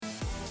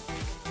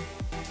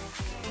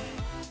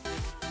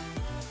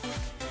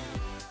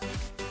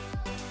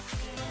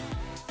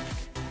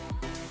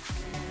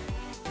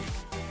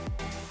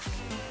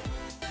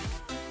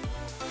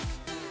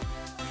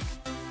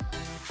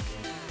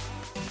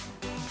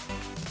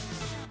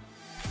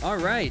All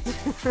right.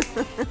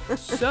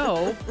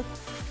 So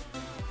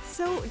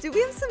do we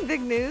have some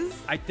big news?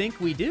 I think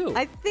we do.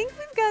 I think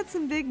we've got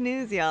some big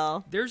news,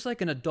 y'all. There's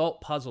like an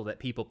adult puzzle that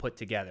people put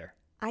together.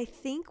 I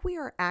think we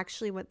are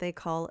actually what they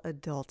call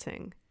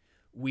adulting.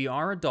 We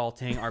are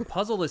adulting. Our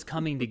puzzle is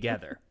coming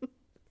together.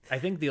 I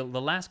think the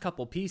last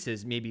couple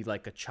pieces, maybe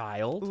like a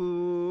child.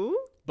 Ooh.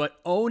 But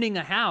owning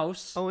a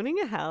house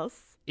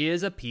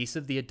is a piece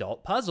of the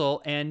adult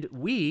puzzle, and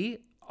we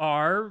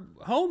are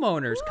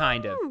homeowners,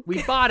 kind of.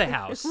 We bought a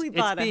house.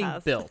 It's being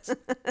built.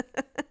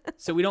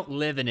 So we don't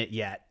live in it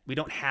yet. We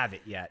don't have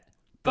it yet.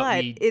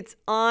 But it's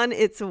on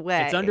its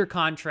way. It's under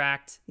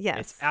contract. Yes.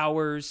 It's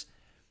ours.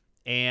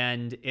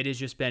 And it has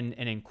just been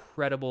an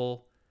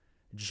incredible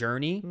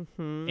journey.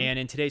 Mm-hmm. And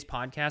in today's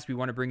podcast, we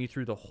want to bring you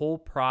through the whole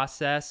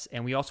process.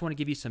 And we also want to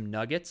give you some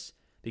nuggets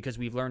because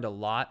we've learned a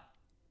lot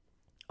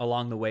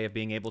along the way of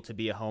being able to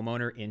be a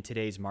homeowner in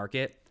today's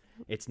market.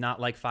 It's not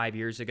like 5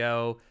 years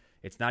ago.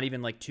 It's not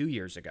even like 2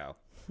 years ago.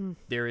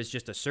 There is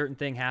just a certain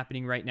thing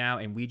happening right now,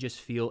 and we just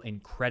feel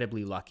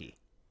incredibly lucky.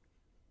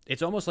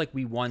 It's almost like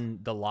we won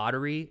the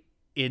lottery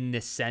in the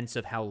sense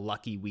of how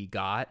lucky we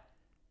got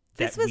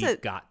that we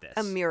got this.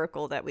 A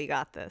miracle that we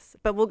got this,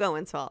 but we'll go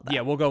into all that.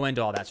 Yeah, we'll go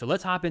into all that. So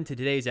let's hop into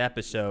today's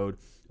episode.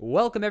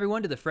 Welcome,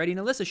 everyone, to the Freddie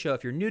and Alyssa Show.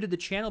 If you're new to the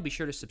channel, be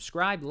sure to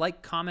subscribe,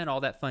 like, comment, all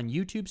that fun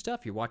YouTube stuff.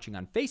 If you're watching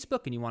on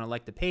Facebook and you want to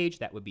like the page,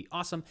 that would be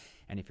awesome.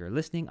 And if you're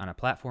listening on a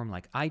platform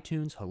like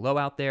iTunes, hello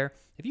out there.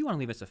 If you want to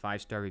leave us a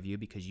 5-star review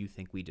because you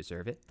think we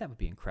deserve it, that would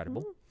be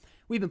incredible.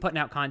 We've been putting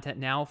out content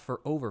now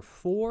for over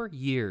 4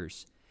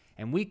 years,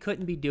 and we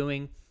couldn't be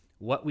doing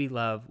what we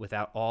love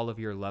without all of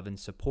your love and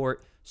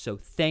support. So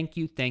thank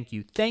you, thank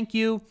you, thank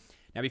you.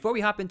 Now, before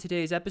we hop into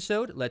today's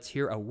episode, let's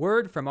hear a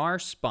word from our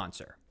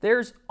sponsor.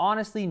 There's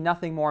honestly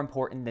nothing more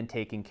important than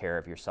taking care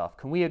of yourself.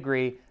 Can we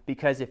agree?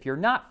 Because if you're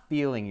not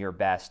feeling your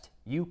best,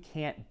 you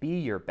can't be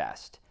your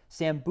best.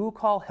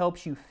 Sambucol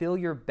helps you feel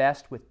your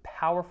best with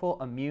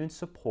powerful immune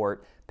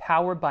support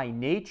powered by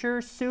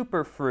nature's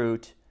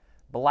superfruit,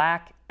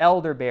 black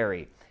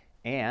elderberry.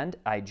 And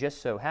I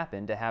just so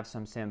happen to have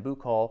some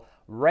Sambucol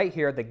right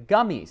here, the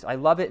gummies. I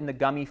love it in the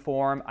gummy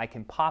form. I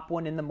can pop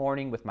one in the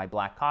morning with my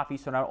black coffee.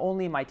 So not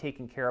only am I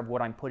taking care of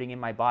what I'm putting in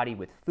my body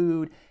with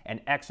food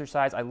and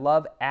exercise, I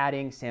love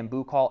adding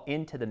Sambucol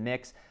into the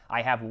mix.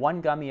 I have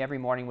one gummy every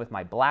morning with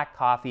my black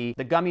coffee.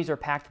 The gummies are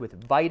packed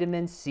with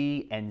vitamin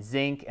C and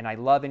zinc, and I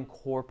love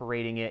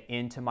incorporating it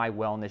into my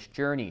wellness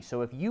journey.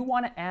 So if you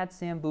want to add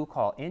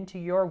Sambucol into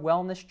your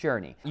wellness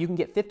journey, you can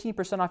get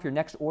 15% off your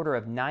next order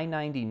of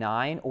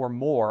 $9.99 or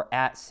more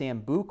at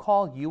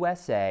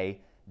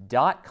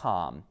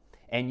SambucolUSA.com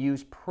and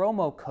use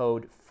promo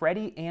code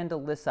Freddie and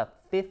Alyssa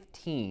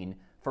 15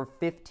 for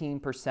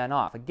 15%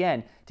 off.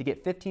 Again, to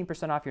get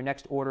 15% off your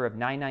next order of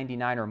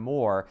 $9.99 or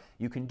more,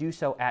 you can do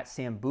so at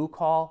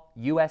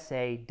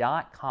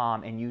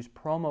SambucolUSA.com and use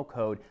promo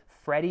code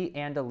Freddie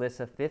and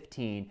Alyssa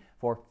 15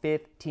 for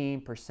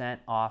 15%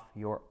 off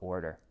your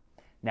order.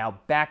 Now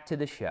back to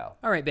the show.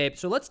 All right, babe.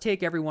 So let's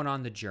take everyone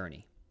on the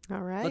journey. All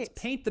right. Let's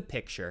paint the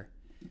picture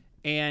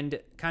and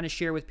kind of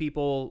share with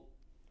people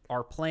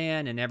our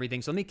plan and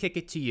everything. So let me kick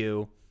it to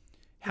you.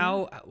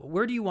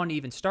 Where do you want to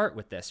even start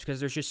with this?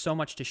 Because there's just so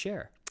much to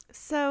share.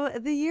 So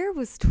the year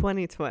was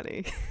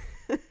 2020.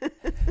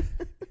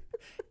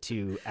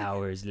 2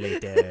 hours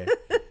later.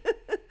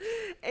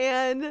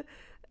 And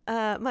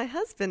my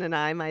husband and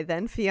I, my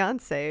then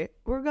fiance,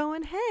 were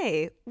going,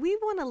 hey, we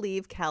want to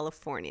leave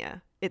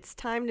California. It's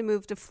time to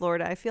move to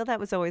Florida. I feel that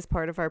was always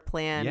part of our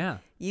plan. Yeah.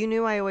 You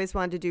knew I always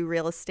wanted to do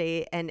real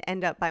estate and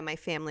end up by my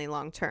family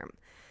long term.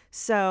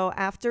 So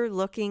after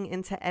looking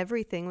into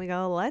everything, we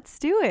go, let's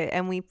do it.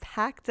 And we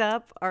packed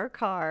up our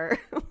car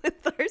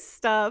with our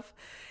stuff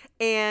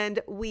and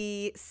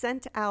we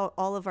sent out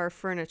all of our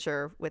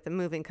furniture with a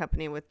moving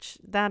company, which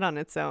that on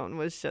its own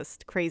was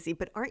just crazy.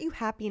 But aren't you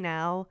happy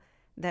now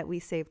that we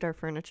saved our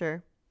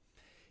furniture?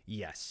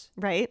 Yes.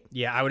 Right?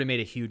 Yeah, I would have made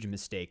a huge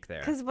mistake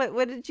there. Because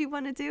what did you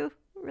want to do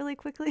really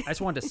quickly? I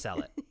just wanted to sell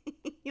it.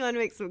 You want to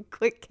make some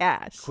quick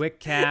cash. Quick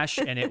cash,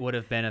 and it would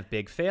have been a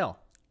big fail.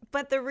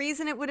 But the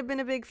reason it would have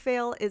been a big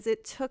fail is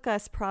it took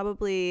us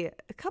probably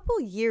a couple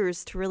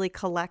years to really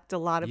collect a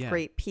lot of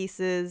great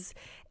pieces.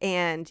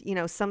 And, you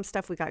know, some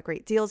stuff we got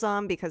great deals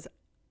on because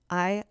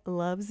I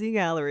love Z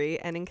Gallery.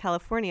 And in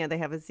California, they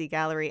have a Z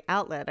Gallery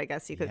outlet, I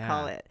guess you could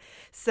call it.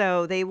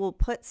 So they will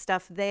put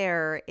stuff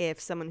there if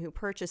someone who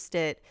purchased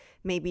it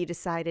maybe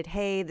decided,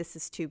 hey, this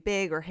is too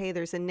big, or hey,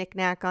 there's a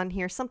knickknack on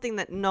here, something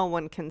that no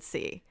one can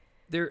see.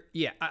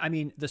 I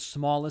mean, the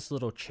smallest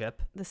little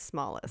chip. The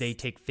smallest. They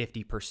take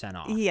 50%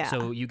 off. Yeah.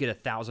 So you get a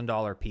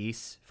 $1,000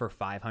 piece for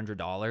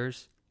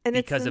 $500 and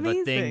because it's of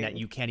amazing. a thing that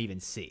you can't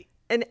even see.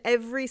 And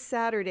every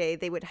Saturday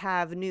they would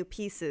have new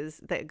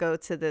pieces that go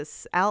to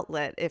this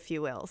outlet, if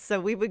you will.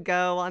 So we would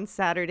go on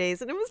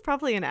Saturdays, and it was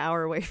probably an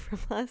hour away from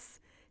us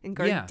in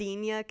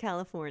Gardena,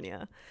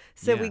 California.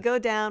 So we go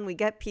down, we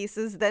get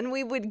pieces. Then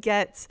we would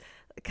get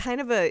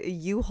kind of a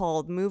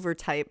U-Haul mover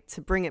type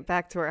to bring it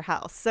back to our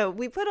house. So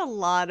we put a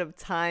lot of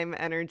time,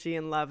 energy,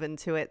 and love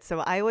into it. So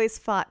I always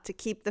fought to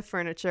keep the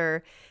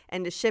furniture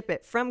and to ship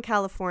it from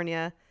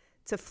California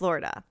to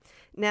Florida.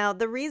 Now,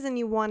 the reason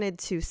you wanted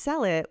to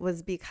sell it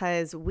was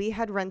because we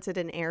had rented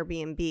an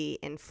Airbnb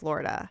in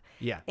Florida.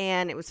 Yeah.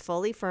 And it was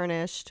fully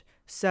furnished.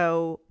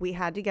 So we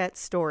had to get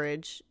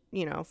storage,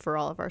 for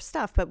all of our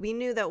stuff. But we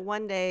knew that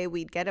one day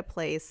we'd get a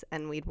place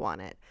and we'd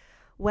want it.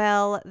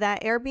 Well,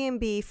 that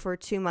Airbnb for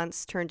 2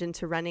 months turned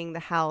into renting the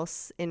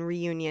house in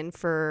Reunion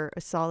for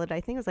a solid, I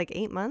think it was like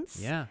 8 months.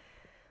 Yeah.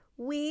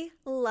 We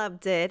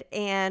loved it,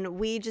 and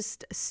we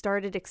just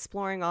started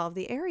exploring all of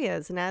the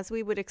areas. And as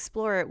we would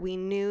explore it, we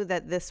knew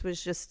that this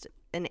was just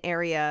an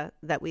area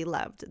that we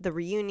loved. The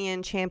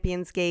Reunion,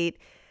 Champions Gate,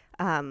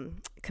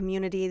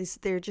 communities,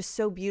 they're just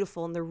so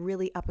beautiful, and they're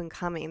really up and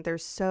coming.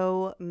 There's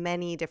so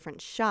many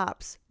different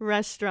shops,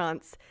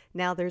 restaurants.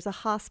 Now there's a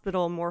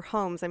hospital, more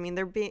homes. I mean,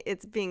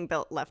 it's being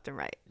built left and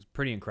right. It's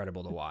pretty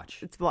incredible to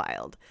watch. It's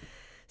wild.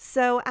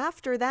 So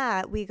after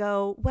that, we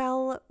go,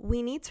 well,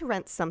 we need to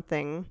rent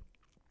something,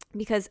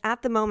 because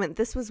at the moment,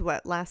 this was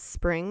last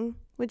spring,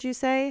 would you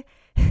say?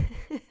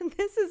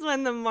 This is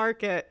when the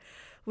market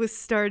was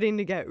starting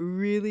to get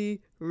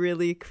really,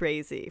 really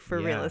crazy for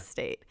real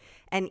estate.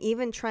 And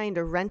even trying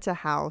to rent a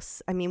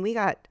house, I mean, we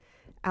got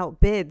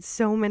outbid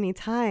so many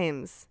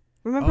times.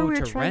 Remember,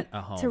 we were trying rent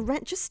a home. to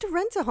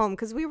rent a home,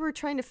 because we were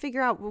trying to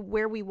figure out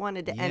where we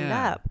wanted to end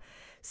up.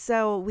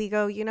 So we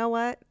go, you know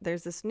what?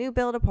 There's this new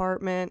build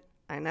apartment.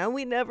 I know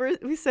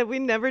we said we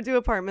never do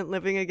apartment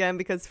living again,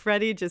 because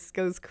Freddie just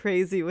goes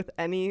crazy with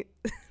any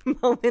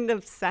moment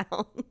of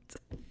sound.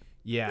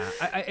 Yeah,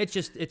 it's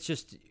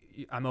just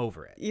I'm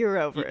over it. You're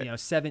over it.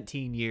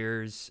 17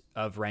 years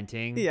of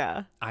renting.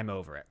 Yeah. I'm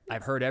over it.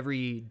 I've heard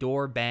every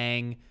door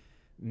bang,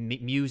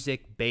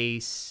 music,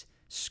 bass,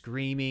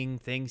 screaming,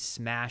 things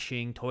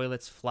smashing,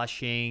 toilets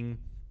flushing,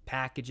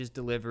 packages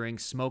delivering,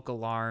 smoke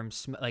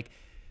alarms.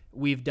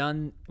 We've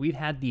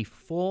had the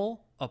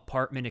full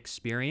apartment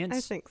experience.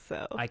 I think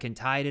so. I can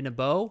tie it in a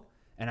bow,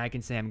 and I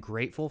can say I'm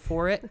grateful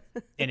for it,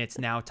 and it's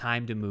now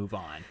time to move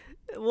on.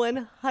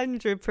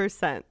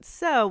 100%.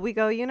 So we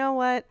go, you know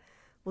what?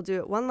 We'll do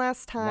it one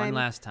last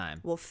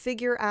time. We'll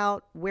figure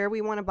out where we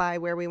want to buy,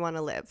 where we want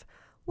to live.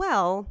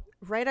 Well,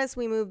 right as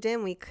we moved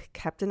in, we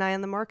kept an eye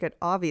on the market,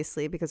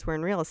 obviously, because we're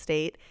in real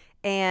estate,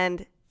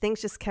 and things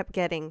just kept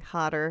getting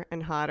hotter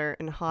and hotter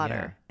and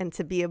hotter. Yeah. And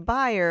to be a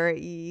buyer,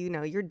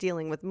 you're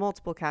dealing with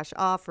multiple cash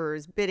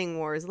offers, bidding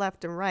wars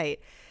left and right.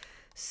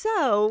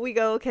 So we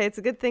go, okay, it's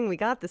a good thing we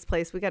got this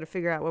place. We got to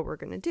figure out what we're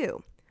going to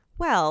do.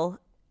 Well,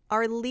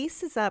 our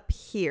lease is up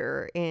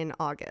here in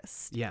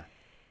August. Yeah.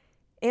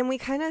 And we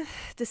kind of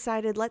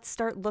decided, let's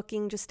start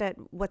looking just at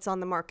what's on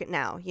the market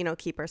now,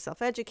 keep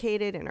ourselves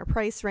educated in our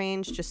price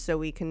range, just so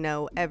we can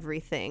know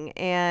everything.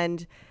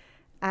 And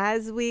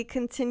as we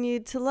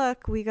continued to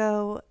look, we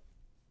go,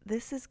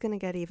 this is going to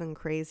get even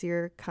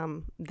crazier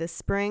come this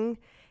spring.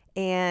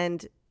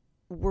 And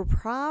we're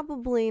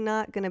probably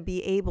not going to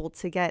be able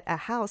to get a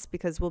house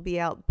because we'll be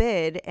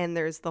outbid, and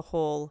there's the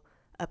whole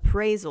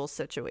appraisal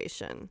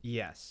situation.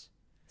 Yes.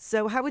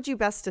 So how would you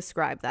best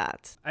describe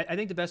that? I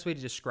think the best way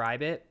to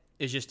describe it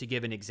is just to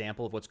give an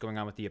example of what's going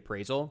on with the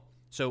appraisal.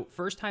 So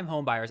first-time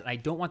home buyers, and I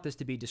don't want this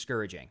to be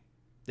discouraging.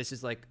 This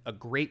is like a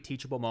great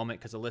teachable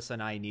moment, because Alyssa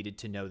and I needed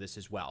to know this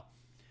as well.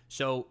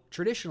 So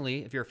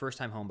traditionally, if you're a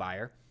first-time home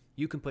buyer,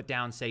 you can put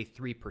down, say,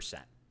 3%.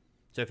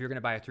 So if you're going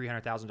to buy a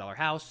 $300,000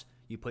 house,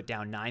 you put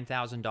down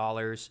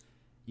 $9,000.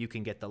 You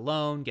can get the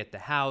loan, get the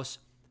house,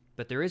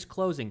 but there is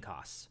closing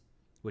costs,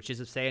 which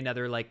is, say,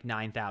 another like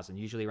 $9,000,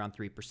 usually around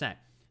 3%.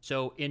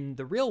 So in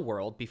the real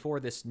world,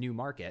 before this new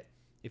market,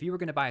 if you were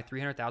going to buy a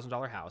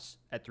 $300,000 house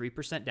at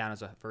 3% down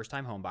as a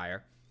first-time home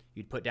buyer,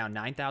 you'd put down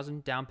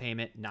 $9,000 down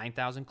payment,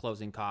 $9,000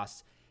 closing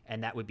costs,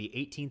 and that would be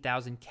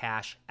 $18,000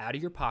 cash out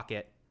of your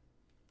pocket,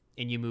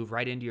 and you move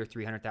right into your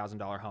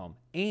 $300,000 home.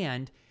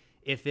 And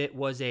if it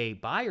was a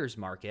buyer's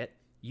market,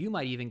 you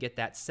might even get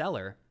that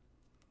seller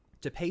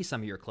to pay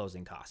some of your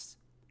closing costs.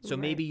 So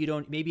right.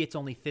 maybe it's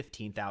only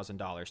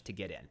 $15,000 to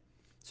get in.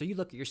 So you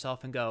look at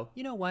yourself and go,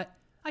 you know what?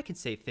 I can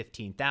save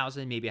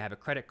 $15,000. Maybe I have a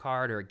credit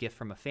card or a gift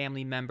from a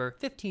family member.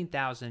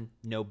 $15,000,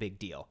 no big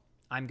deal.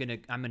 I'm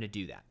gonna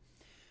do that.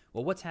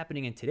 Well, what's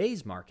happening in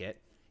today's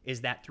market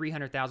is that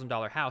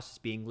 $300,000 house is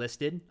being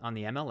listed on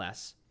the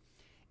MLS,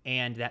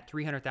 and that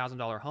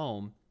 $300,000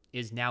 home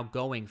is now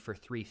going for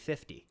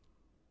 $350,000.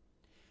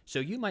 So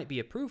you might be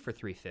approved for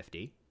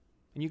 $350,000,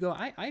 and you go,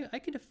 I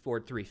can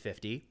afford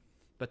 $350,000.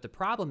 But the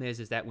problem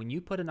is that when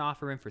you put an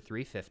offer in for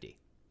 $350,000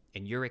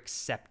 and you're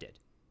accepted,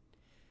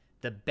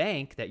 the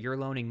bank that you're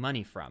loaning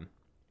money from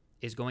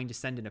is going to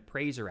send an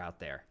appraiser out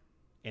there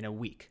in a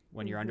week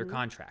when you're under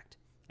contract.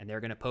 And they're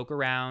going to poke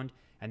around,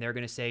 and they're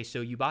going to say,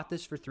 so you bought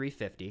this for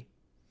 $350,000,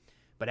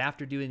 but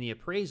after doing the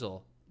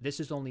appraisal, this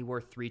is only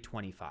worth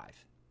 $325,000.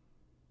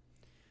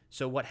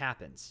 So what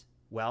happens?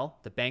 Well,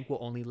 the bank will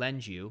only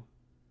lend you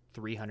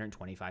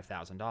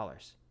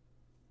 $325,000.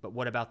 But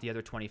what about the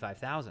other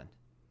 $25,000?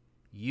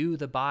 You,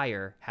 the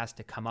buyer, has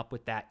to come up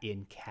with that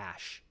in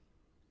cash.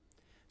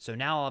 So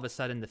now all of a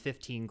sudden the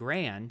 15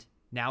 grand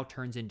now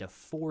turns into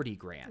 40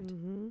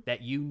 grand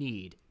that you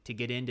need to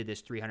get into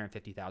this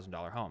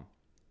 $350,000 home.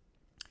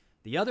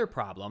 The other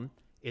problem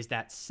is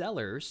that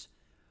sellers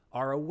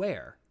are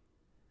aware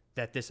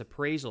that this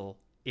appraisal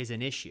is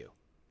an issue.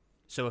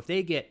 So if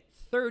they get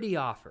 30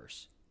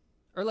 offers,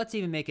 or let's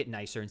even make it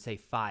nicer and say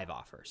 5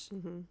 offers,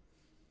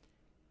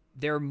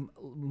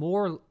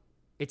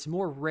 it's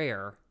more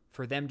rare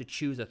for them to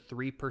choose a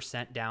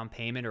 3% down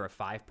payment or a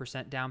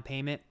 5% down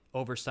payment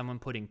over someone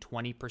putting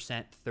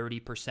 20%,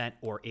 30%,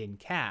 or in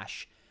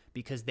cash,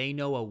 because they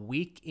know a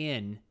week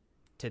in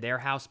to their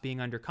house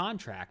being under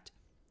contract,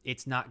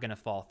 it's not going to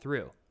fall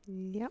through.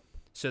 Yep.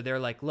 So they're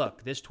like,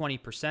 look, this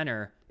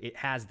 20%er, it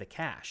has the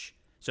cash.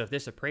 So if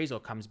this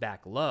appraisal comes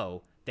back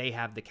low, they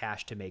have the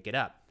cash to make it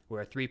up.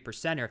 Where a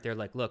 3%er, if they're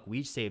like, look,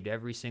 we saved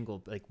every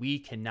single, like, we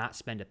cannot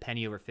spend a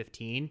penny over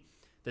 15,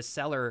 the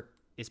seller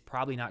is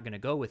probably not going to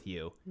go with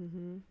you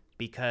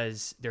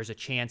because there's a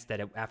chance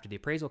that after the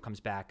appraisal comes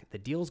back, the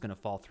deal's going to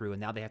fall through,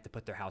 and now they have to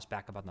put their house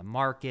back up on the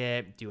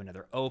market, do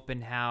another open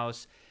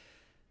house.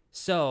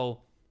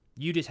 So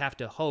you just have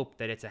to hope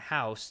that it's a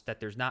house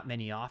that there's not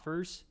many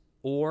offers,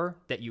 or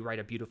that you write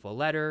a beautiful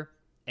letter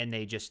and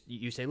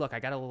you say, look, I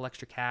got a little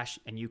extra cash,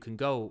 and you can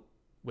go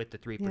with the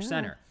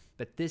 3%er. Yeah.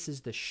 But this is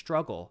the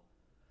struggle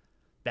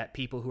that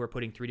people who are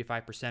putting 3 to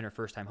 5% or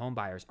first-time home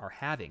buyers are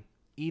having.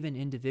 Even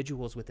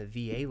individuals with a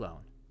VA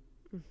loan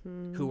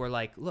who are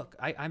like, look,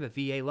 I'm a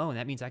VA loan.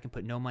 That means I can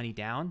put no money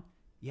down.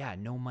 Yeah,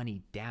 no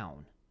money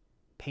down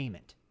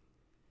payment.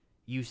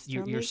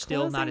 You're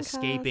still not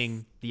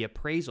escaping the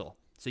appraisal.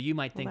 So you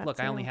might think, look,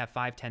 I only have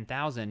 5,000,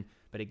 10,000.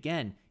 But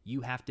again,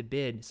 you have to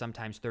bid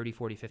sometimes 30,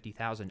 40,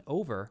 50,000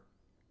 over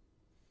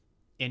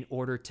in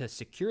order to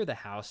secure the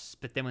house.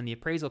 But then when the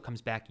appraisal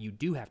comes back, you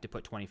do have to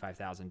put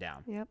 25,000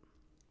 down. Yep.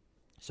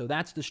 So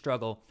that's the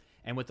struggle.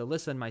 And with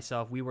Alyssa and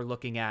myself, we were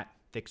looking at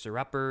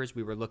fixer-uppers.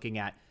 We were looking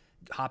at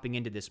hopping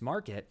into this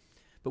market,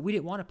 but we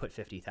didn't want to put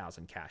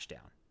 50,000 cash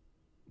down.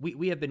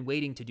 We have been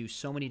waiting to do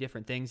so many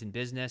different things in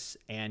business,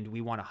 and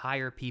we want to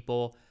hire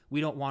people. We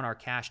don't want our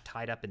cash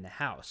tied up in the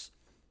house.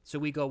 So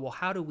we go, well,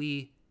 what do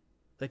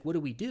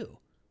we do?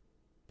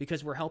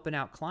 Because we're helping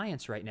out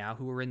clients right now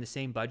who are in the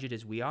same budget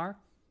as we are.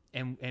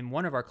 And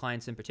one of our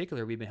clients in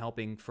particular, we've been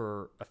helping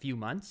for a few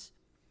months.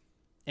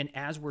 And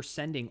as we're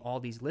sending all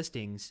these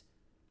listings,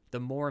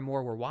 the more and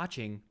more we're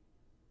watching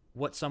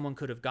what someone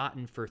could have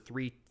gotten for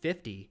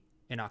 $350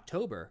 in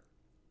October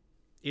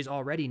is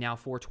already now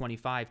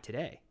 $425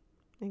 today.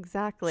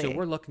 Exactly. So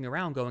we're looking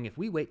around going, if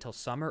we wait till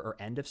summer or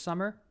end of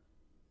summer,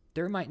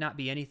 there might not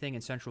be anything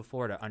in Central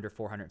Florida under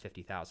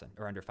 $450,000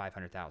 or under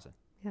 $500,000.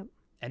 Yep.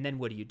 And then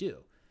what do you do?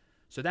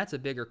 So that's a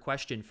bigger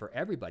question for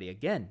everybody.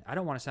 Again, I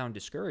don't want to sound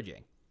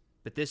discouraging,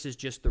 but this is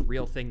just the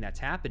real thing that's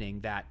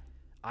happening, that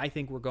I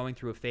think we're going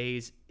through a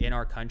phase in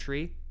our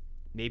country,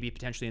 maybe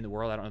potentially in the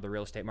world. I don't know the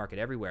real estate market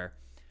everywhere,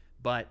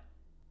 but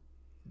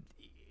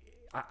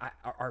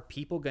are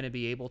people going to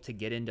be able to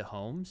get into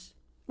homes?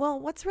 Well,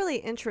 what's really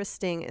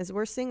interesting is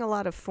we're seeing a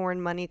lot of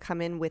foreign money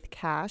come in with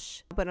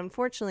cash, but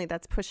unfortunately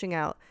that's pushing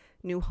out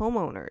new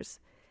homeowners,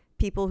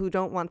 people who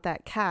don't want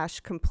that cash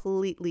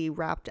completely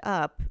wrapped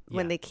up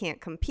when they can't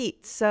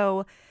compete.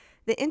 So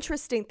the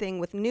interesting thing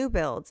with new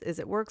builds is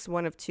it works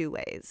one of two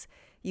ways.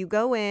 You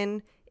go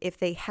in, if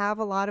they have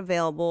a lot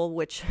available,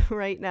 which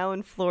right now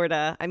in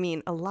Florida, I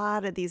mean, a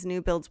lot of these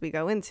new builds we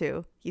go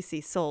into, you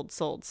see sold.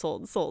 When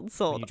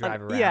you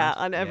drive around. Yeah,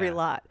 on every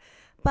lot.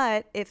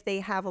 But if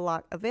they have a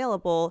lot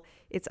available,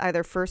 it's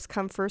either first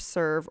come, first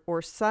serve,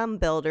 or some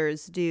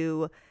builders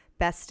do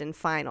best and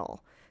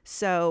final.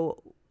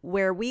 So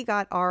where we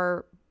got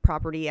our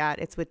property at,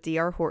 it's with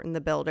D.R. Horton, the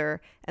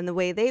builder. And the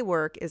way they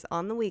work is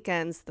on the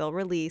weekends, they'll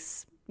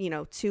release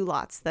 2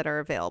 lots that are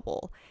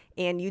available,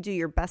 and you do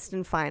your best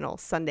and final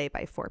Sunday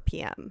by 4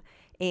 p.m.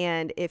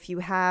 And if you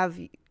have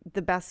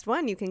the best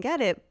one, you can get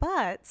it.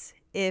 But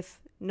if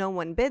no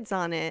one bids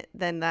on it,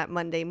 then that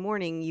Monday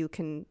morning you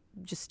can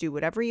just do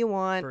whatever you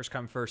want. First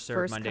come, first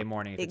serve Monday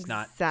morning if it's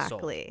not sold.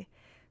 Exactly.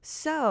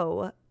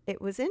 So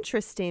it was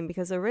interesting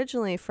because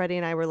originally Freddie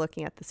and I were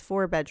looking at this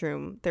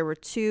 4-bedroom. There were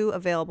 2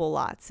 available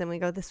lots, and we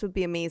go, this would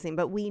be amazing.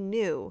 But we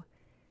knew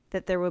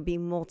that there would be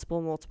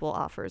multiple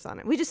offers on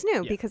it. We just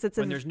knew because it's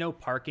when there's no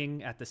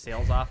parking at the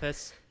sales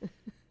office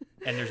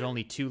and there's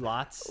only 2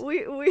 lots.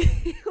 We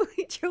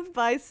drove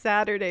by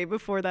Saturday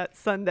before that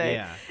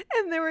Sunday,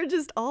 and there were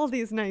just all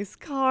these nice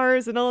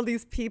cars and all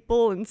these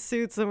people in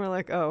suits, and we're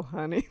like, oh,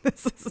 honey,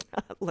 this is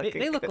not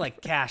looking They look like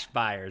cash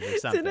buyers or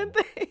something. Didn't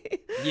they?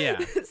 Yeah.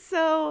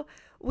 So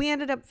we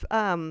ended up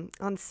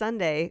on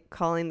Sunday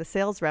calling the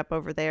sales rep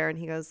over there, and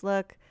he goes,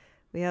 look,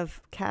 we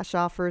have cash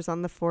offers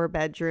on the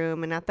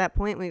 4-bedroom. And at that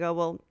point we go,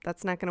 well,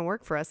 that's not going to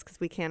work for us because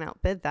we can't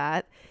outbid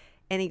that.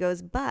 And he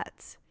goes,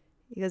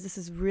 this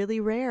is really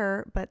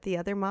rare, but the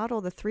other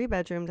model, the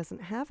 3-bedroom,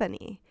 doesn't have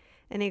any.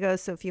 And he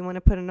goes, so if you want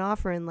to put an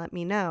offer in, let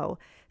me know.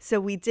 So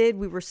we did.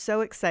 We were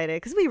so excited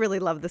because we really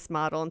love this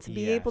model. And to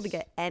be able to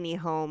get any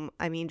home,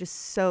 I mean, just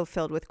so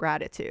filled with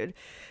gratitude.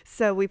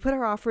 So we put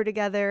our offer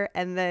together,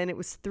 and then it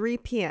was 3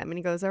 p.m. And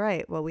he goes, all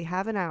right, well, we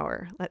have an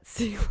hour. Let's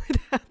see what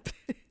happens.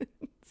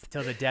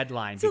 Till the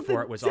deadline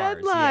before it was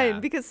ours. Yeah.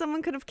 Because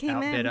someone could have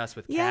came in. Outbid us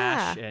with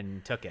cash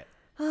and took it.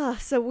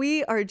 So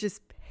we are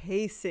just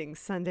pacing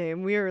Sunday,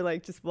 and we were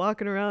like just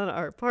walking around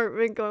our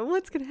apartment going,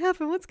 what's going to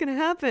happen? What's going to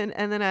happen?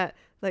 And then at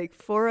like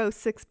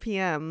 4:06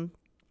 p.m.,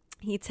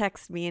 he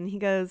texts me and he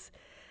goes,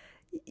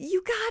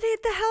 you got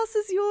it. The house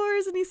is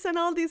yours. And he sent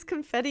all these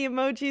confetti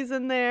emojis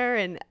in there.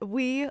 And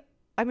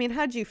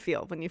how'd you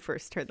feel when you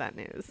first heard that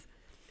news?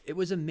 It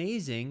was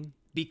amazing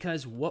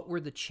because what were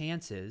the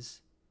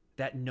chances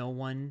that no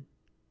one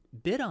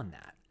bid on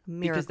that?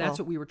 Miracle. Because that's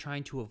what we were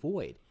trying to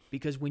avoid.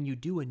 Because when you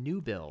do a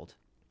new build,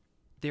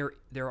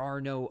 there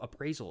are no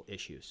appraisal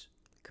issues.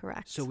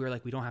 Correct. So we were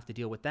like, we don't have to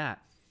deal with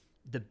that.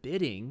 The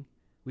bidding,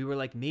 we were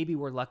like, maybe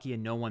we're lucky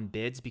and no one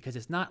bids, because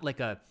it's not like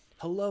a,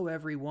 hello,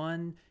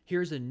 everyone,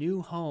 here's a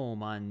new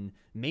home on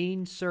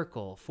Main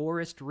Circle,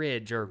 Forest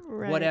Ridge, or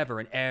whatever,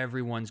 and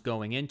everyone's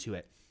going into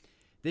it.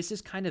 This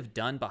is kind of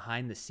done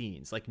behind the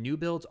scenes. Like, new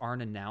builds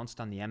aren't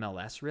announced on the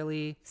MLS,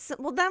 really.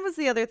 Well, that was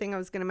the other thing I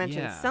was going to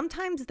mention. Yeah.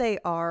 Sometimes they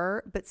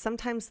are, but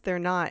sometimes they're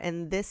not.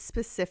 And this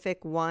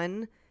specific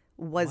one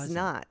wasn't.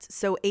 Not.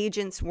 So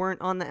agents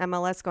weren't on the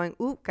MLS going,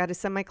 ooh, got to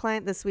send my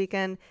client this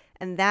weekend.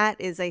 And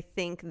that is, I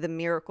think, the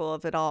miracle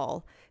of it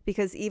all.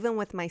 Because even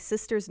with my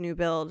sister's new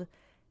build,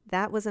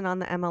 that wasn't on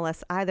the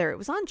MLS either. It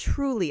was on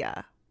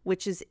Trulia,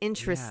 which is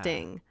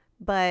interesting. Yeah.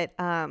 But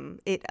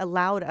it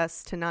allowed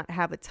us to not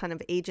have a ton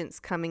of agents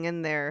coming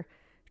in there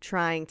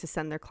trying to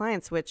send their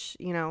clients, which,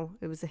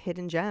 it was a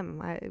hidden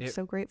gem. I'm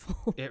so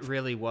grateful. It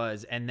really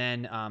was. And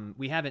then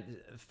we haven't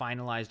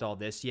finalized all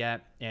this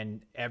yet,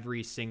 and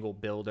every single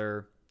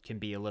builder can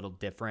be a little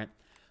different.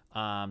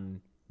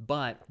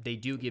 But they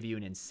do give you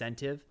an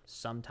incentive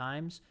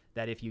sometimes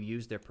that if you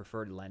use their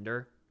preferred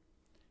lender,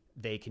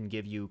 they can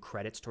give you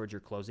credits towards your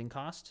closing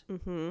cost.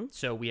 Mm-hmm.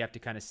 So we have to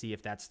kind of see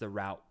if that's the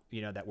route,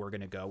 that we're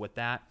going to go with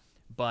that.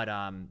 But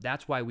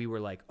that's why we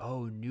were like,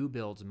 oh, new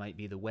builds might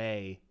be the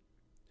way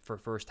for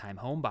first-time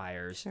home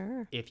buyers.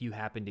 Sure. If you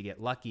happen to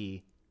get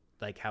lucky,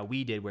 like how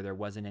we did, where there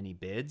wasn't any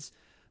bids.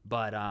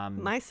 But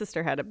my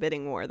sister had a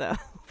bidding war, though,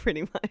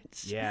 pretty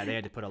much. Yeah, they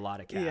had to put a lot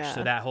of cash. Yeah.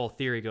 So that whole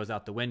theory goes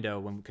out the window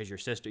because your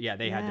sister,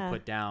 they had to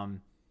put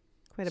down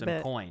quite some a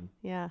bit. coin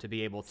to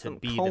be able to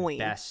be coin.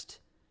 The best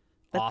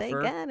but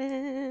offer.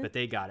 But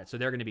they got it. So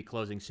they're going to be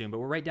closing soon. But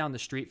we're right down the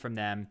street from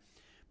them.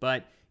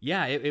 But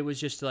yeah, it was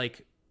just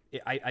like,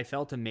 I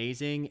felt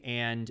amazing.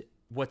 And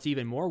what's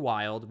even more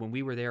wild, when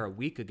we were there a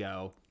week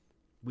ago,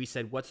 we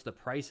said, what's the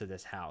price of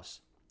this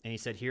house? And he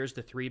said, here's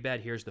the 3-bed,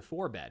 here's the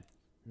 4-bed.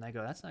 And I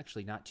go, that's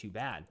actually not too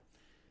bad.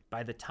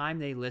 By the time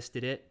they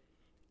listed it,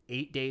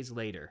 8 days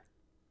later,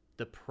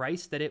 the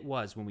price that it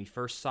was when we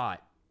first saw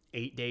it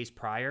 8 days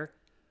prior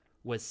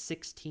was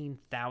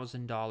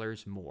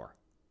 $16,000 more.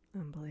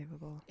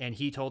 Unbelievable. And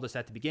he told us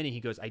at the beginning, he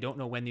goes, I don't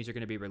know when these are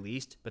going to be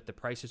released, but the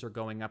prices are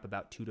going up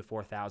about $2,000 to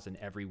 $4,000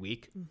 every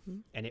week. Mm-hmm.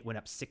 And it went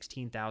up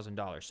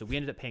 $16,000. So we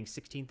ended up paying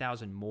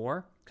 $16,000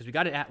 more because we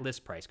got it at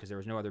list price because there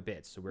was no other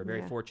bids. So we were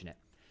very fortunate.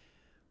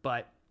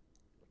 But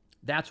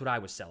that's what I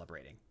was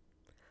celebrating,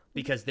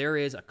 because there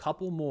is a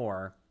couple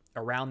more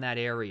around that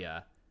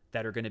area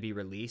that are going to be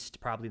released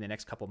probably in the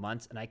next couple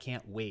months. And I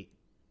can't wait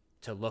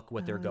to look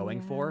what they're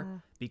going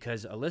for,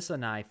 because Alyssa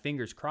and I,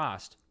 fingers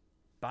crossed,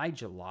 by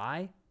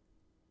July,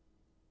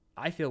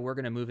 I feel we're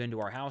going to move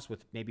into our house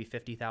with maybe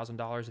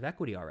 $50,000 of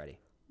equity already.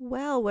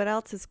 Well, what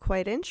else is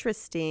quite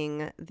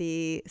interesting,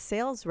 the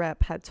sales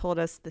rep had told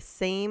us the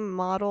same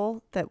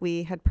model that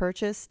we had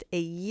purchased a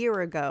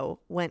year ago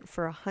went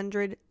for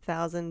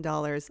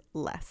 $100,000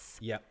 less.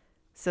 Yep.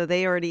 So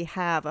they already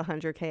have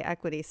 $100K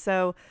equity.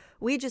 So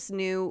we just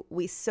knew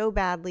we so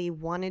badly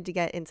wanted to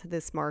get into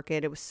this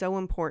market. It was so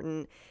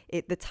important.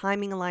 The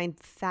timing aligned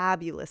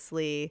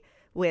fabulously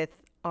with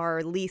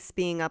our lease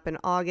being up in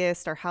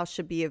August. Our house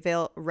should be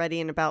ready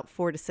in about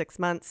 4 to 6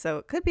 months. So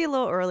it could be a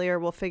little earlier.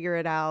 We'll figure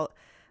it out.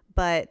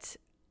 But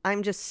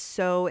I'm just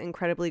so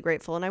incredibly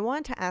grateful. And I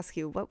wanted to ask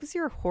you, what was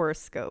your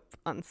horoscope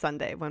on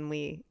Sunday when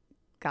we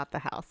got the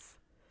house?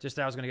 Just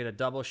that I was going to get a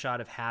double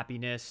shot of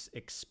happiness,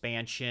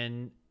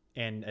 expansion,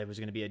 and it was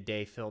going to be a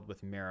day filled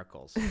with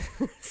miracles.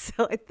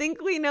 So I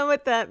think we know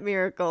what that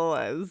miracle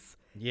was.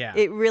 Yeah.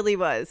 It really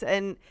was.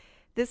 And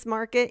this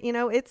market,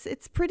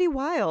 it's pretty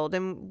wild,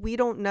 and we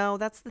don't know.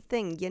 That's the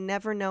thing. You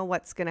never know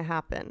what's going to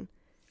happen.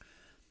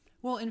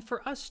 Well, and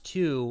for us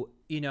too,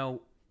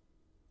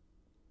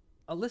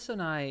 Alyssa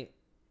and I,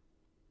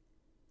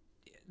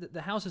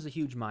 the house is a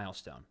huge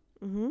milestone.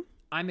 Mm-hmm.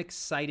 I'm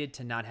excited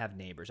to not have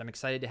neighbors. I'm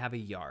excited to have a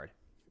yard.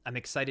 I'm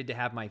excited to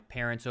have my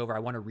parents over. I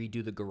want to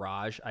redo the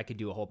garage. I could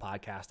do a whole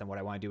podcast on what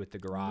I want to do with the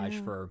garage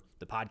for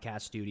the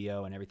podcast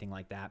studio and everything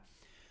like that.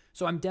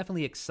 So I'm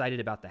definitely excited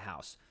about the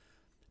house.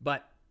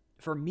 But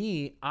for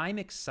me, I'm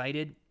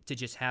excited to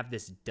just have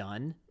this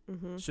done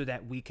so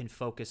that we can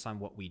focus on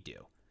what we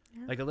do.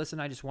 Yeah. Like Alyssa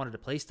and I just wanted a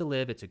place to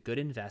live. It's a good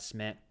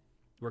investment.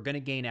 We're going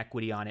to gain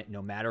equity on it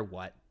no matter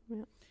what.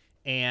 Yeah.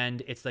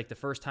 And it's like the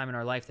first time in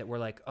our life that we're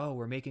like, oh,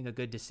 we're making a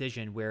good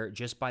decision where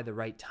just by the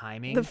right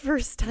timing, The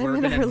first time we're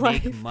in going our to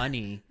make life.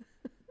 money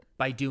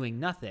by doing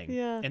nothing.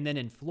 Yeah. And then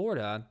in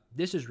Florida,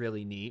 this is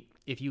really neat.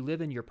 If you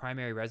live in your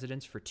primary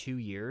residence for 2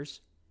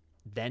 years,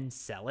 then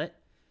sell it,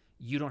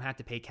 you don't have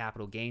to pay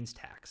capital gains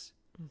tax.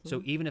 Mm-hmm.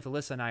 So even if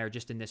Alyssa and I are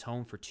just in this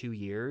home for 2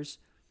 years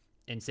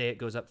and say it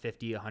goes up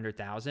 50,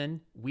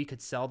 100,000, we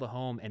could sell the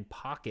home and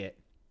pocket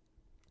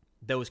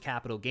those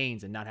capital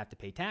gains and not have to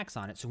pay tax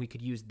on it. So we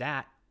could use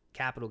that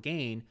capital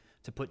gain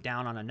to put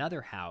down on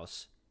another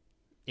house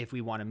if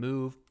we want to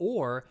move,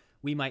 or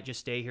we might just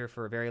stay here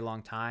for a very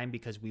long time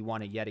because we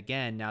want to, yet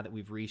again, now that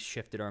we've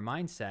reshifted our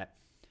mindset,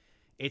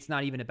 it's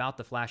not even about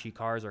the flashy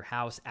cars or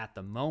house at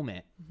the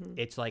moment. Mm-hmm.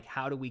 It's like,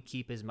 how do we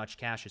keep as much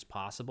cash as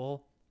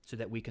possible so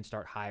that we can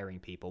start hiring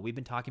people? We've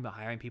been talking about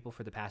hiring people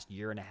for the past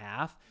year and a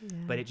half,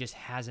 but it just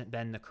hasn't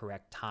been the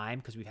correct time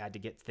because we've had to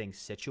get things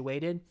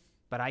situated.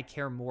 But I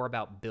care more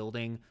about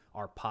building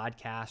our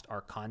podcast, our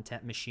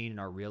content machine, and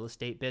our real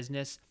estate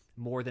business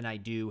more than I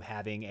do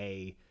having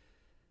a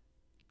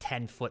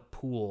 10-foot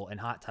pool and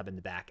hot tub in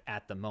the back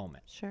at the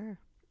moment. Sure.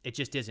 It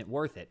just isn't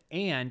worth it.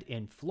 And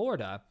in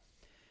Florida,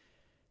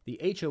 the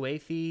HOA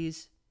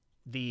fees,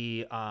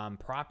 the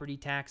property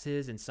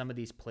taxes in some of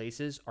these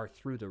places are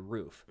through the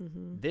roof.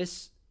 Mm-hmm.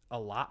 This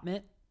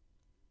allotment,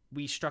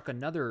 we struck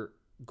another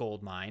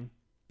gold mine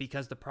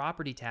because the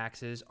property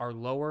taxes are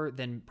lower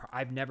than,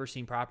 I've never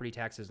seen property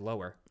taxes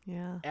lower.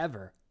 Yeah.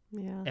 Ever.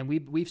 Yeah. And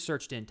we've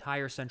searched the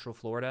entire Central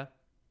Florida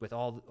with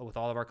all of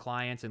our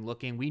clients and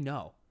looking, we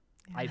know.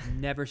 Yeah. I've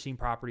never seen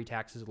property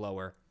taxes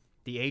lower.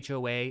 The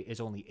HOA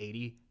is only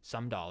 $80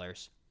 some.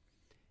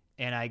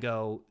 And I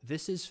go,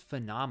 this is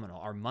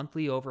phenomenal. Our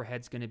monthly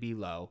overhead's going to be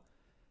low.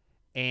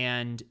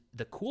 And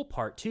the cool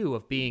part too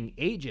of being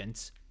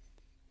agents,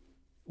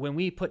 when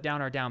we put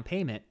down our down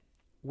payment,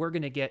 we're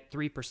going to get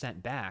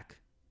 3% back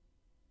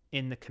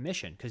in the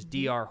commission because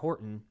DR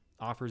Horton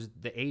offers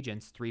the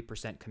agents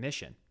 3%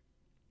 commission.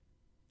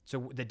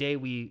 So the day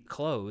we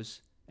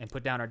close and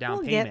put down our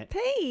down payment,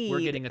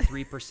 we're getting a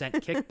 3%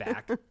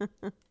 kickback.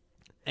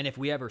 And if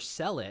we ever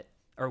sell it,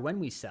 or when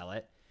we sell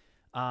it,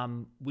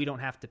 we don't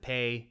have to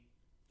pay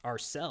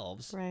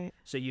ourselves. Right.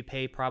 So you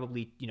pay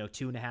probably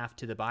 2.5%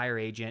 to the buyer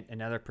agent,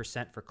 another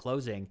 % for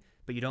closing,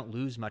 but you don't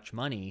lose much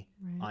money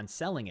on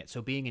selling it.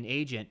 So being an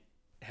agent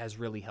has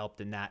really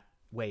helped in that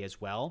way as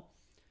well.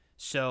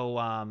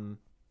 So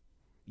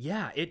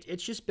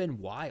it's just been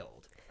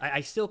wild.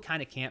 I still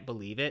kind of can't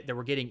believe it that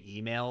we're getting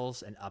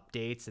emails and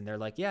updates and they're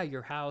like, yeah,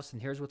 your house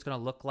and here's what's going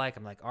to look like.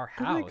 I'm like, our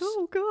house. I'm like,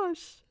 oh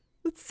gosh,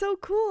 that's so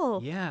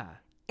cool. Yeah.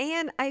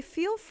 And I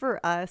feel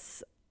for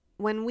us,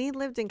 when we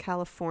lived in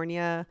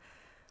California,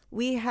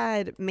 we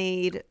had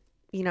made,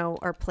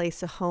 our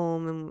place a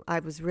home, and I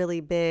was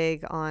really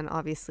big on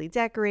obviously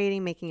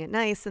decorating, making it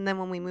nice. And then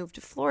when we moved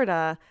to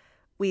Florida,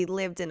 we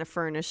lived in a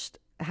furnished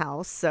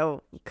house,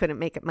 so couldn't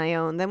make it my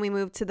own. Then we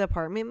moved to the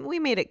apartment. We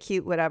made it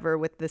cute, whatever,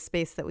 with the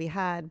space that we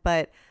had.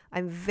 But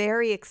I'm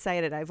very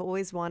excited. I've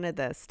always wanted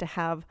this, to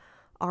have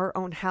our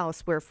own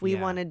house where if we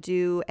want to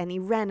do any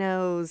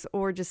renos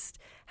or just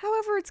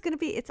however it's going to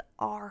be, it's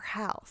our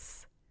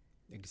house.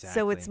 Exactly.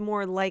 So it's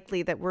more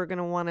likely that we're going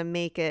to want to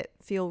make it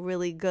feel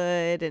really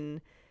good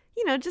and,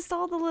 just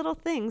all the little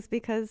things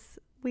because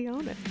we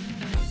own it.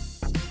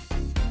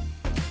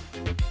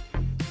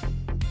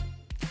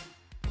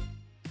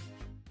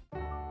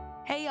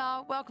 Hey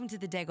y'all, welcome to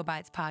the Daigle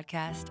Bites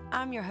podcast.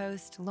 I'm your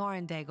host,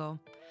 Lauren Daigle.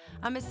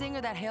 I'm a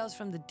singer that hails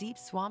from the deep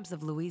swamps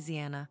of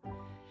Louisiana.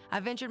 I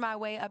ventured my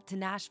way up to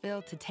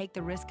Nashville to take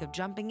the risk of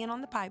jumping in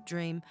on the pipe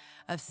dream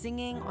of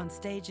singing on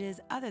stages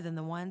other than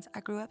the ones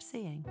I grew up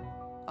seeing.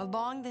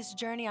 Along this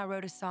journey, I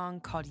wrote a song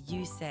called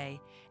You Say,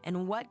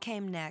 and what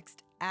came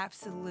next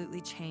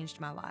absolutely changed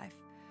my life.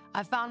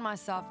 I found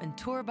myself in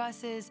tour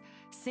buses,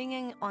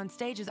 singing on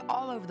stages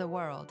all over the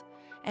world.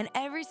 And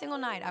every single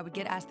night I would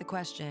get asked the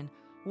question,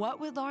 what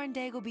would Lauren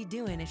Daigle be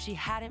doing if she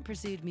hadn't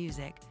pursued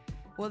music?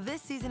 Well,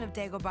 this season of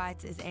Daigle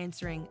Bites is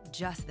answering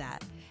just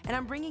that, and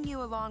I'm bringing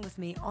you along with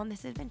me on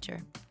this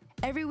adventure.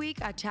 Every week,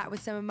 I chat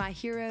with some of my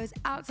heroes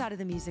outside of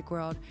the music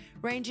world,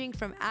 ranging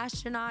from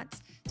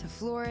astronauts to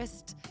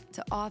florists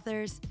to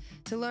authors,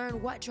 to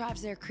learn what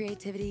drives their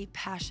creativity,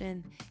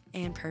 passion,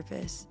 and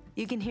purpose.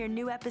 You can hear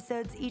new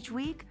episodes each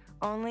week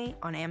only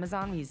on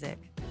Amazon Music.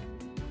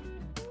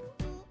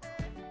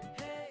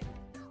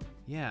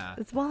 Yeah.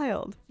 It's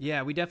wild.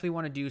 Yeah, we definitely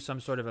want to do some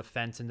sort of a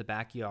fence in the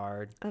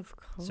backyard. Of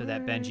course. So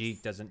that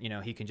Benji doesn't,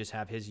 he can just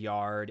have his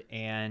yard.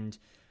 And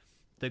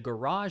the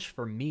garage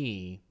for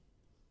me,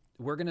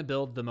 we're going to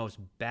build the most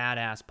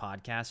badass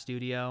podcast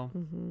studio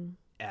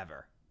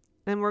ever.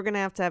 And we're going to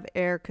have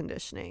air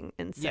conditioning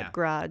in said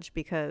garage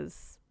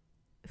because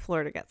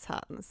Florida gets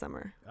hot in the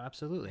summer.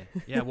 Absolutely.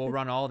 Yeah, we'll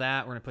run all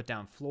that. We're going to put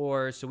down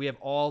floors. So we have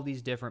all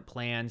these different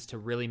plans to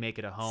really make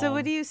it a home. So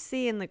what do you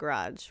see in the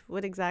garage?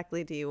 What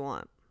exactly do you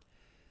want?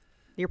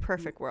 Your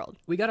perfect world.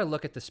 We got to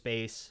look at the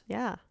space.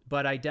 Yeah.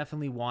 But I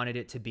definitely wanted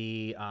it to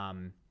be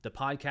the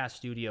podcast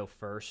studio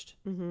first.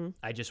 Mm-hmm.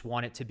 I just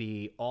want it to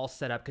be all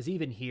set up because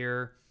even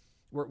here,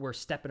 we're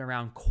stepping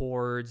around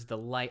cords, the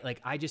light.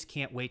 Like, I just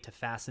can't wait to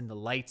fasten the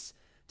lights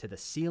to the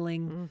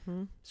ceiling.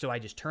 Mm-hmm. So I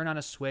just turn on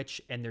a switch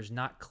and there's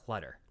not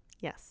clutter.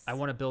 Yes. I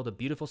want to build a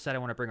beautiful set. I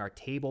want to bring our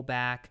table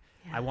back.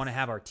 Yes. I want to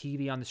have our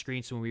TV on the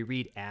screen. So when we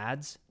read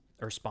ads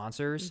or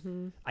sponsors,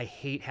 I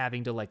hate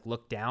having to like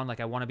look down.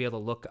 Like, I want to be able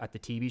to look at the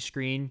TV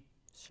screen.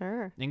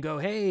 Sure. And go,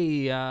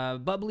 hey,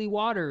 bubbly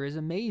water is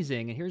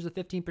amazing. And here's a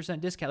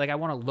 15% discount. Like, I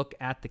want to look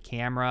at the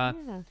camera.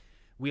 Yeah.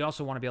 We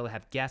also want to be able to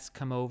have guests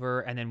come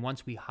over. And then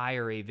once we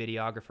hire a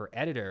videographer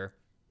editor,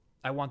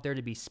 I want there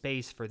to be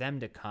space for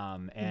them to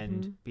come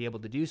and be able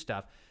to do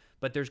stuff.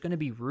 But there's going to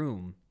be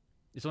room.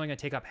 It's only going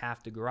to take up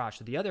half the garage.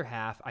 So the other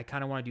half, I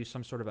kind of want to do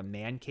some sort of a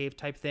man cave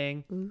type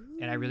thing. Ooh.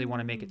 And I really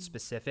want to make it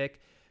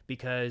specific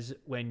because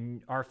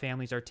when our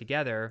families are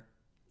together,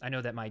 I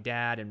know that my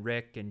dad and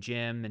Rick and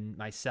Jim and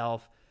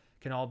myself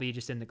can all be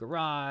just in the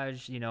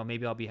garage. You know,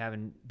 maybe I'll be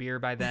having beer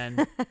by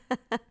then.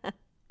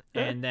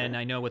 And then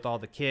I know with all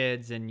the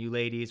kids and you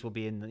ladies will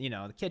be in the, you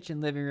know, the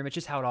kitchen, living room. It's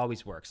just how it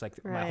always works.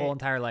 Like my whole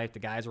entire life, the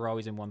guys were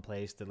always in one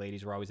place. The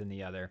ladies were always in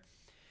the other.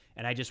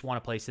 And I just want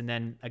a place. And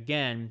then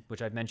again,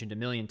 which I've mentioned a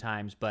million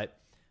times, but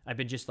I've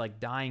been just like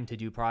dying to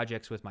do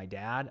projects with my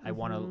dad. I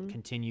want to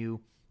continue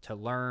to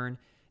learn.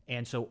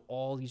 And so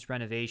all these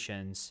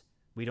renovations,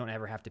 we don't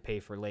ever have to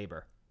pay for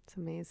labor. It's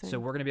amazing. So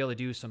we're going to be able to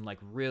do some like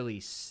really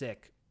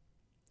sick,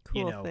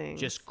 cool things.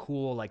 Just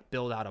cool, like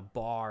build out a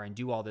bar and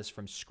do all this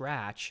from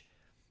scratch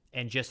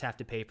and just have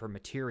to pay for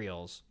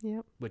materials,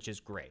 which is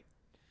great.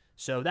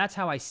 So that's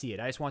how I see it.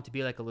 I just want it to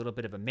be like a little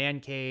bit of a man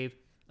cave,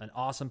 an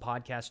awesome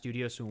podcast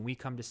studio. So when we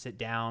come to sit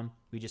down,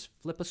 we just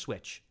flip a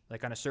switch,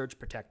 like on a surge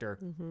protector.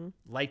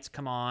 Lights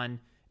come on,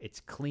 it's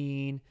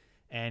clean,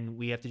 and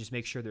we have to just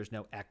make sure there's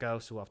no echo.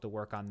 So we'll have to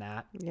work on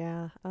that.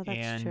 Yeah. Oh,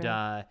 that's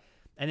true.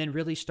 And then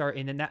really start,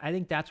 and then I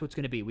think that's what's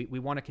going to be. We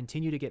want to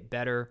continue to get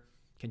better,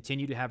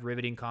 continue to have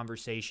riveting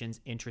conversations,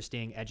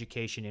 interesting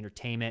education,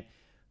 entertainment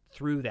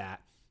through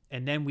that.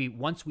 And then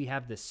once we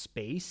have the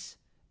space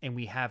and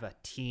we have a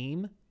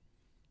team,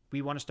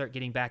 we want to start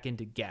getting back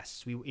into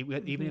guests.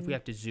 Even if we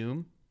have to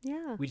Zoom,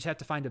 we just have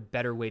to find a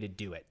better way to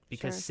do it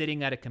because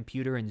sitting at a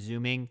computer and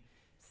Zooming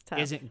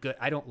isn't good.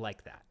 I don't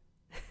like that.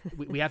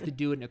 we have to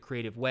do it in a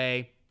creative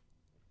way.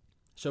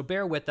 So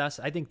bear with us.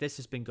 I think this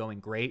has been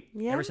going great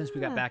ever since we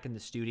got back in the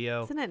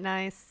studio. Isn't it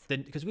nice?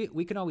 Because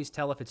we can always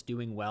tell if it's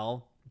doing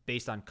well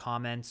based on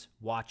comments,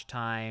 watch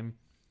time.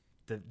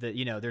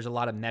 There's a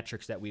lot of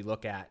metrics that we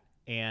look at,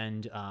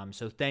 and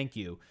so thank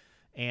you.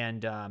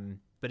 And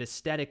but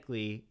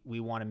aesthetically, we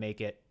want to make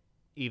it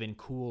even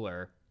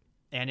cooler,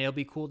 and it'll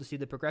be cool to see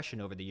the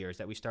progression over the years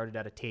that we started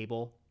at a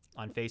table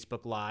on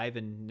Facebook Live,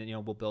 and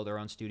we'll build our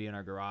own studio in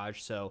our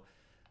garage. So.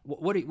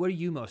 What are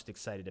you most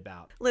excited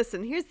about?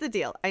 Listen, here's the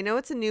deal. I know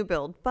it's a new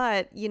build,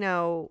 but,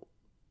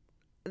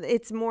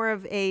 it's more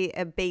of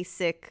a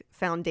basic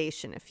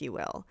foundation, if you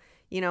will.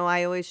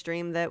 I always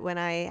dreamed that when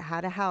I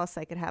had a house,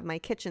 I could have my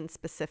kitchen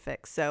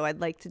specific. So I'd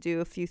like to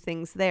do a few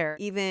things there.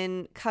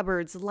 Even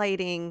cupboards,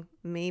 lighting,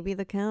 maybe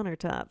the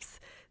countertops,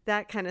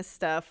 that kind of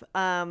stuff.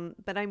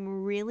 But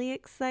I'm really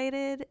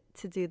excited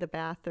to do the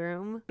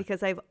bathroom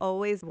because I've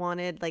always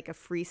wanted like a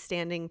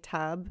freestanding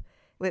tub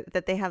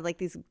that they have like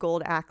these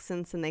gold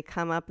accents and they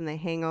come up and they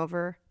hang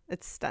over.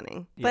 It's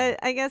stunning. But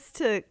I guess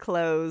to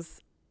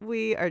close,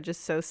 we are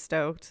just so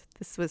stoked.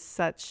 This was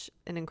such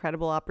an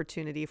incredible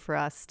opportunity for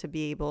us to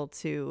be able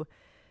to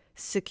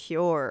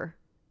secure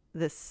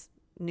this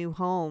new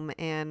home,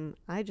 and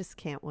I just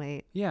can't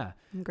wait. Yeah.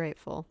 I'm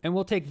grateful. And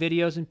we'll take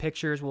videos and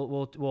pictures.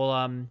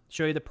 We'll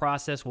show you the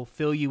process. We'll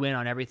fill you in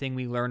on everything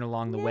we learn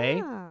along the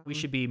way. We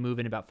should be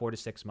moving about 4 to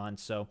 6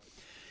 months. So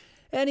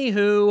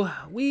anywho,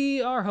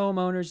 we are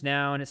homeowners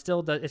now, and it's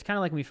kind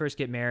of like when we first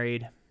get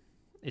married.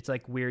 It's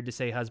like weird to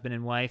say husband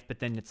and wife, but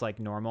then it's like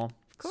normal.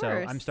 Of course.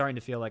 So I'm starting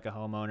to feel like a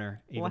homeowner,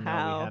 even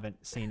though we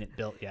haven't seen it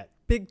built yet.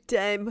 Big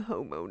time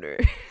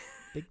homeowner.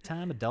 Big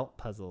time adult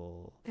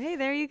puzzle. Hey,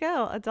 there you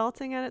go.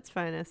 Adulting at its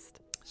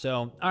finest.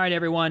 So, all right,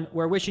 everyone.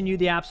 We're wishing you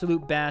the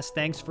absolute best.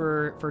 Thanks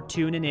for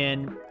tuning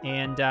in,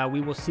 and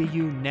we will see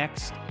you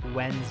next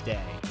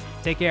Wednesday.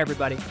 Take care,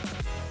 everybody.